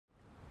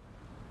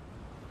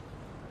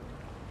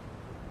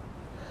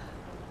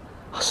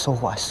I saw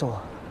what I saw.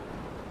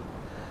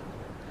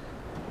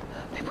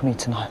 People need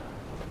to know.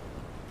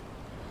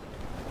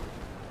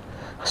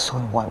 I saw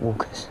the White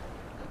Walkers.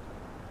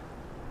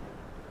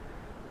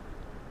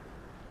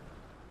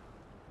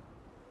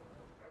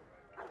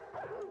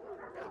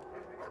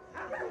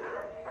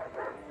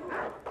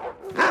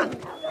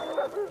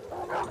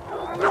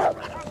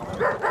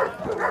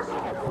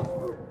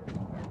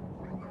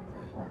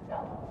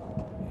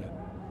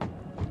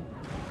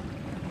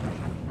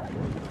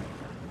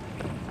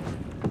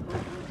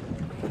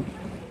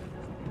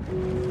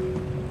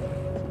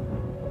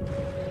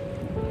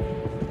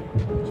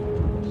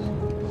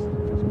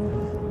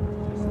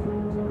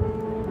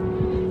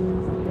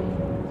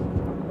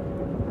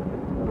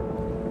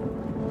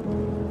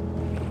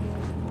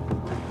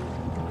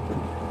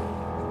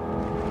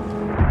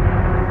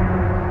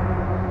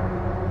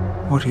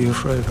 What are you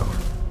afraid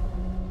of?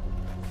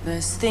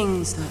 There's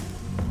things that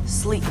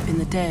sleep in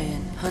the day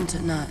and hunt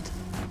at night.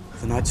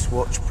 The Night's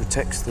Watch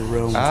protects the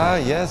realm. Ah,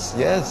 yes,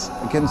 yes.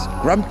 Against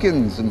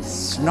grumpkins and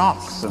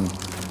snarks and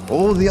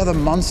all the other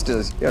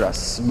monsters. You're a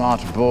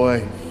smart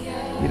boy.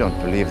 You don't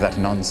believe that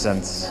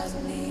nonsense.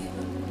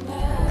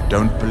 You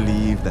don't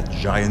believe that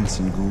giants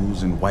and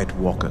ghouls and White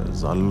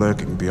Walkers are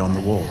lurking beyond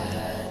the wall.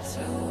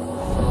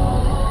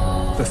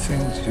 The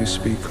things you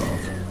speak of,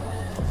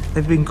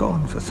 they've been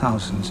gone for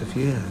thousands of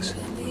years.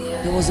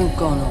 They wasn't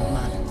gone, old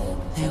man.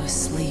 They were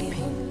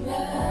sleeping.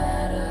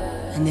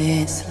 And they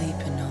ain't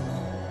sleeping no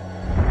more.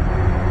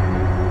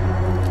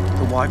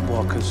 The White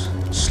Walkers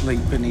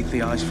sleep beneath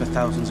the ice for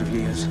thousands of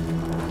years.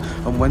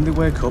 And when they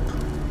wake up...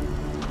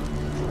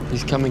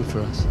 He's coming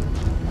for us.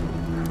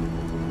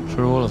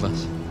 For all of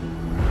us.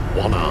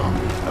 One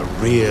army, a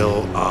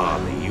real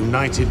army,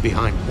 united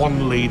behind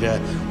one leader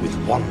with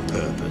one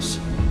purpose.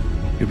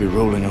 You'll be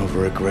rolling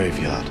over a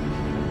graveyard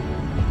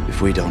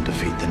if we don't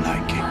defeat the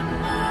Night King.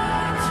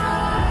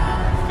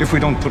 If we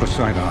don't put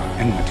aside our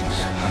enmities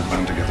and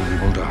band together, we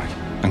will die.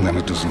 And then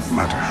it doesn't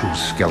matter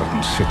whose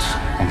skeleton sits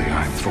on the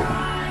Iron Throne.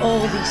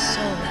 All these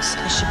swords,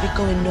 they should be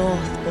going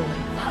north, boy.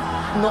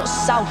 Not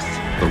south.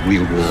 The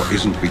real war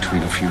isn't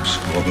between a few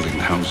squabbling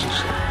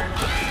houses.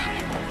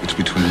 It's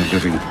between the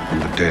living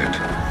and the dead.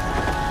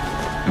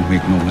 And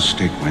make no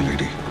mistake, my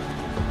lady.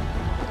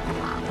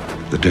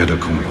 The dead are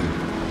coming.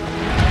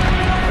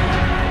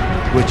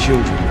 We're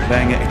children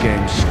playing at a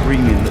game,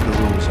 screaming that the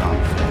rules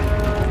aren't fair.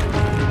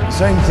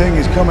 The same thing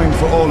is coming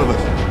for all of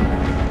us.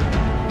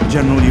 A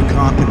general you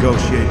can't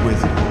negotiate with.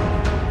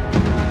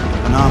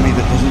 An army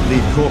that doesn't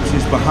leave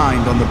corpses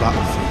behind on the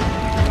battlefield.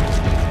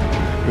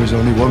 There is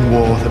only one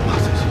war that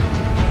matters.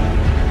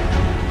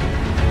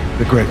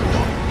 The Great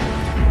War.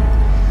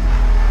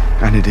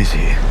 And it is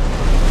here.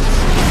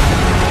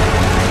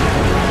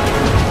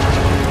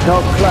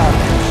 No cloud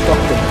can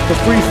stop them. The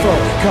free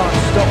folk can't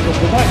stop them.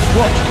 The Night's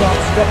Watch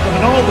can't stop them.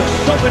 And all the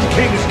southern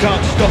kings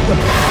can't stop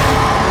them.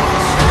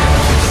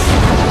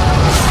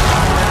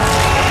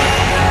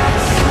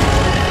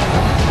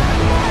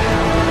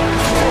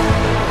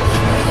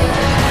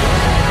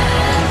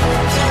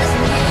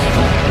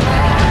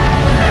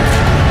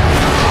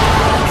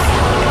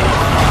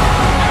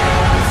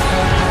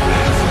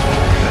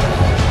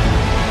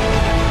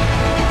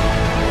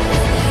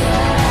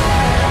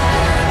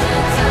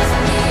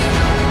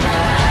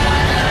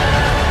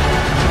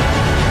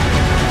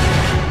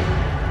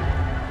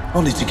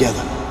 Only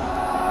together.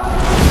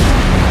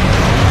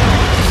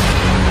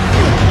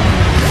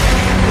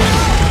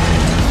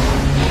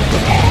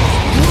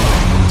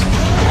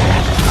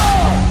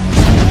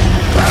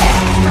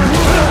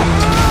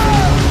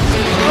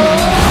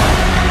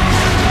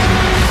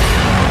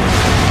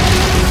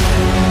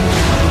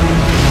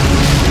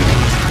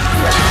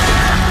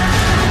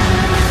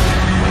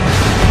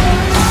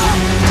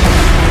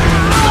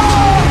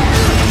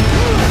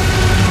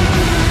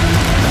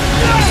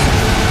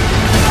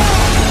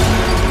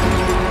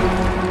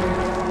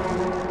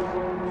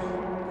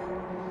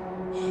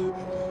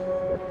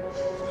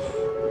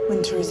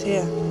 Winter is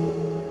here.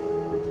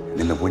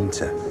 In the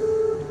winter,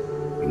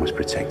 we must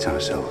protect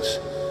ourselves.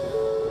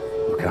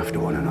 Look after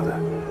one another.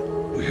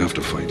 We have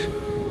to fight.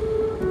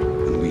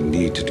 And we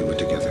need to do it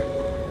together.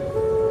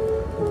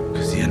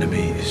 Because the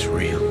enemy is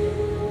real.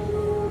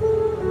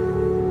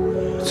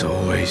 It's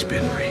always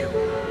been real.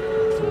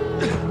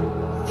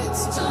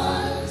 It's time.